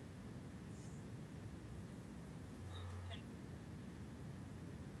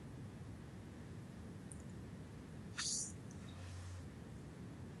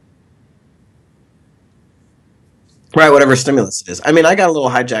 Right, whatever stimulus it is. I mean, I got a little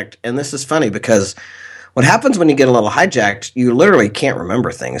hijacked, and this is funny because what happens when you get a little hijacked, you literally can't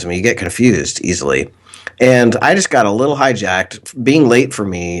remember things. I mean, you get confused easily. And I just got a little hijacked. Being late for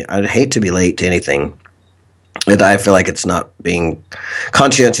me, I'd hate to be late to anything. And I feel like it's not being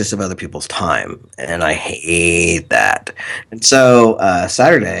conscientious of other people's time, and I hate that. And so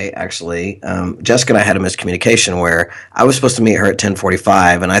Saturday, actually, Jessica and I had a miscommunication where I was supposed to meet her at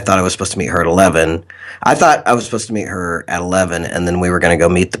 10:45, and I thought I was supposed to meet her at 11. I thought I was supposed to meet her at 11, and then we were going to go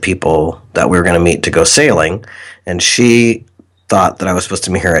meet the people that we were going to meet to go sailing, and she thought that I was supposed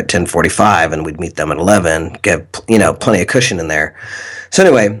to meet her at 10:45, and we'd meet them at 11, get plenty of cushion in there. So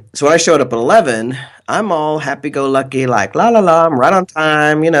anyway, so when I showed up at 11, I'm all happy-go-lucky, like, la, la, la, I'm right on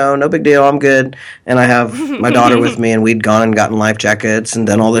time, no big deal, I'm good. And I have my daughter with me, and we'd gone and gotten life jackets and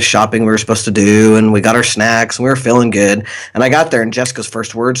done all the shopping we were supposed to do, and we got our snacks, and we were feeling good. And I got there, and Jessica's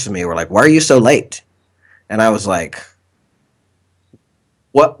first words to me were like, why are you so late? And I was like,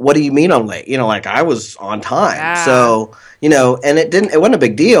 what do you mean I'm late? Like I was on time. Yeah. So, and it wasn't a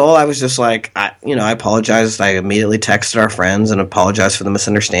big deal. I was just like, I apologized. I immediately texted our friends and apologized for the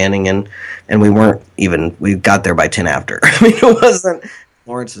misunderstanding. And we got there by 10 after. I mean, it wasn't,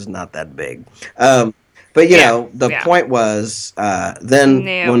 Lawrence is not that big. But the Yeah. point was, then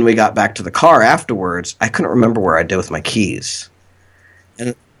No. when we got back to the car afterwards, I couldn't remember where I did with my keys.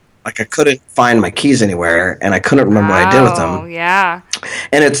 And like I couldn't find my keys anywhere, and I couldn't remember what I did with Oh, them. yeah.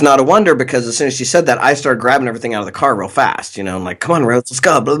 And it's not a wonder because as soon as she said that, I started grabbing everything out of the car real fast, and like, come on, Rose, let's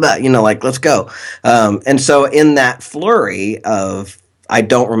go, blah, blah, like, let's go. And so in that flurry of, I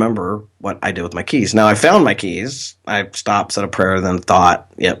don't remember what I did with my keys. Now I found my keys. I stopped, said a prayer, then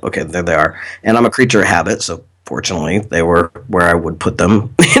thought, yep, okay, there they are. And I'm a creature of habit, so fortunately they were where I would put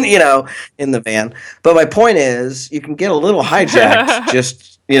them, in the van. But my point is, you can get a little hijacked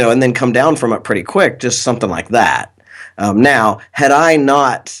just, and then come down from it pretty quick, just something like that. Now, had I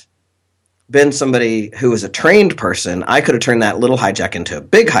not been somebody who was a trained person, I could have turned that little hijack into a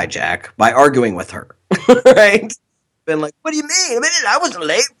big hijack by arguing with her, right? Been like, what do you mean? I wasn't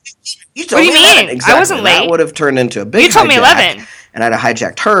late. You told What do you me 11. mean? Exactly. I wasn't That late. would have turned into a big You told me hijack, 11. and I'd have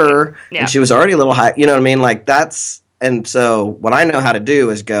hijacked her, Yeah. and she was already a little high. You know what I mean? Like and so what I know how to do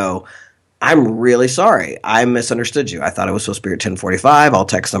is go, I'm really sorry. I misunderstood you. I thought I was supposed to be at 10:45. I'll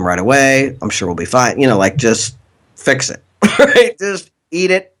text them right away. I'm sure we'll be fine. Like just fix it. Right? Just eat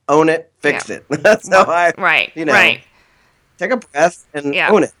it, own it, fix it. That's how I Right. Right. take a breath and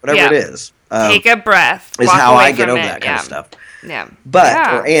Yeah. own it, whatever Yeah. it is. Take a breath. Is walk how away I get from over it. that kind Yeah. of stuff. Yeah. But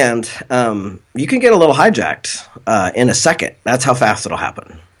Yeah. you can get a little hijacked in a second. That's how fast it'll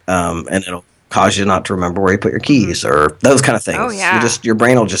happen, and it'll cause you not to remember where you put your keys or those kind of things. Oh, yeah. Your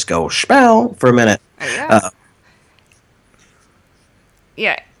brain will just go spow for a minute. Yeah.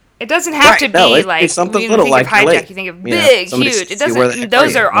 Yeah. It doesn't have to be it's something when little you think like of you're hijack, late. you think of You know, big, somebody huge. It says, "Where the doesn't. heck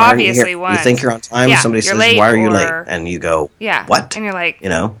Those you? are Why aren't you obviously here?" ones. You think you're on time. Yeah, Somebody you're says, late, "Why are you late?" or- And you go, Yeah. "What?" And you're like,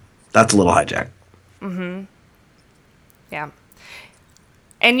 That's a little hijack. yeah.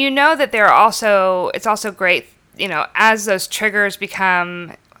 And you know that it's also great, as those triggers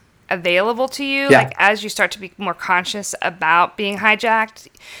become available to you, Yeah. like as you start to be more conscious about being hijacked,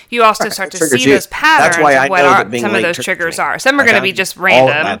 you also start to triggers see you. those patterns That's why I of what know that being some of late those triggers triggers me. are. Some are Like, going to be just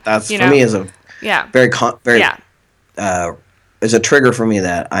random. That's you for know? me is a Yeah. very Yeah. is a trigger for me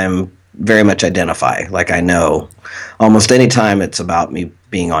that I'm very much identify. Like I know almost any time it's about me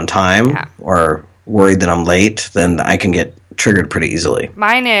being on time Yeah. or worried that I'm late, then I can get triggered pretty easily.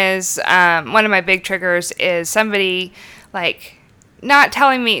 Mine is one of my big triggers is somebody like not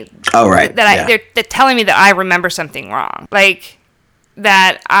telling me Oh right. that they're telling me that I remember something wrong, like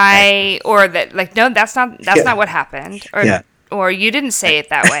that or that like no, that's not what happened, or Yeah. or you didn't say it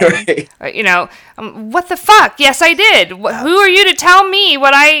that way. Right. Or, what the fuck? Yes, I did. Who are you to tell me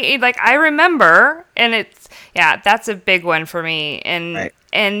what I remember? And that's a big one for me. And Right.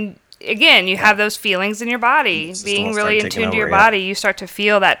 and again, you have those feelings in your body, being will really start in taking tune to your over, yeah. body. You start to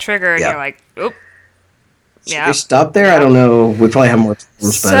feel that trigger, and Yeah. you're like, oop. Should Yeah. we stop there? I don't know. We probably have more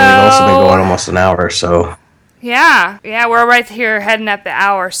times, but we've also been going almost an hour, so Yeah, we're right here heading at the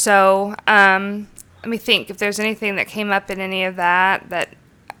hour. So, let me think if there's anything that came up in any of that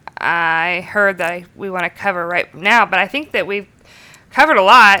I heard that we want to cover right now. But I think that we've covered a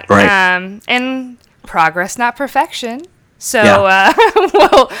lot. Right. And progress, not perfection. So Yeah.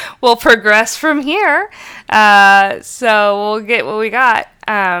 we'll progress from here. So we'll get what we got.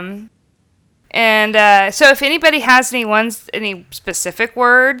 So if anybody has any specific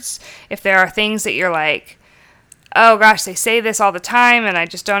words, if there are things that you're like, oh gosh, they say this all the time and I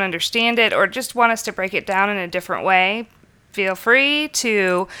just don't understand it, or just want us to break it down in a different way, feel free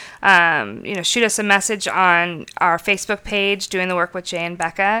to shoot us a message on our Facebook page, Doing the Work with Jay and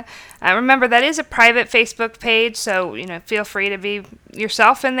Becca. Remember, that is a private Facebook page, so feel free to be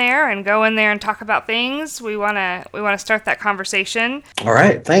yourself in there and go in there and talk about things. We want to start that conversation. All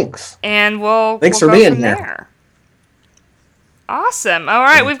right, thanks. And thanks for go being from here. There. Awesome. All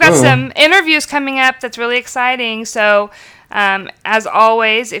right, we've got some interviews coming up that's really exciting. So, as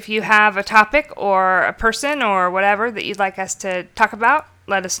always, if you have a topic or a person or whatever that you'd like us to talk about,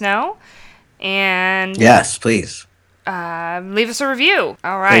 let us know. And yes, please. Leave us a review.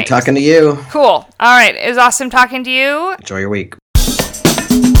 All right. Great talking to you. Cool. All right. It was awesome talking to you. Enjoy your week.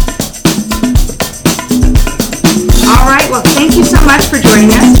 All right. Well, thank you so much for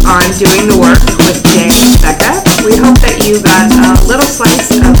joining us on Doing the Work with Jay and Becca. We hope that you got a little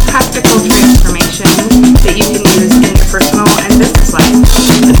slice of practical transformation that you can use in your personal and business life.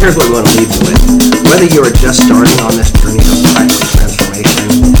 And here's what we want to leave you with. Whether you are just starting on this journey of practical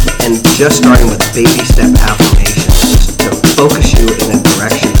transformation and just starting with baby step affirmations to focus you in a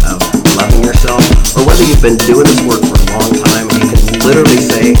direction of loving yourself, or whether you've been doing this work for a long time and you can literally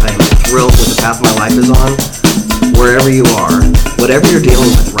say, I am thrilled with the path my life is on, wherever you are, whatever you're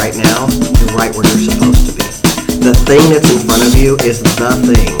dealing with right now, you're right where you're supposed to be. The thing that's in front of you is the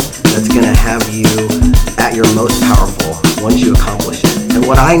thing that's going to have you at your most powerful once you accomplish it. And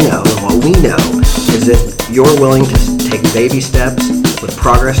what I know and what we know is that you're willing to take baby steps with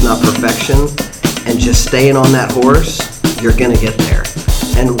progress, not perfection, and just staying on that horse, you're going to get there.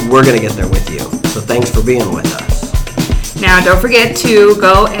 And we're going to get there with you. So thanks for being with us. Now, don't forget to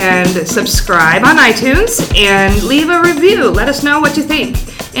go and subscribe on iTunes and leave a review. Let us know what you think.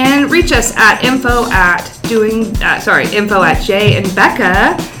 And reach us at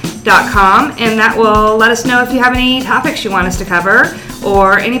info@jayandbecca.com, and that will let us know if you have any topics you want us to cover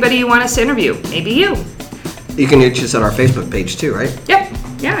or anybody you want us to interview. Maybe you. You can reach us on our Facebook page too, right? Yep.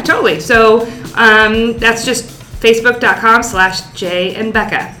 Yeah, totally. So that's just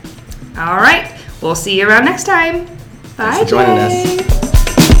facebook.com/jayandbecca. All right. We'll see you around next time. Bye, Thanks for joining Jay. us.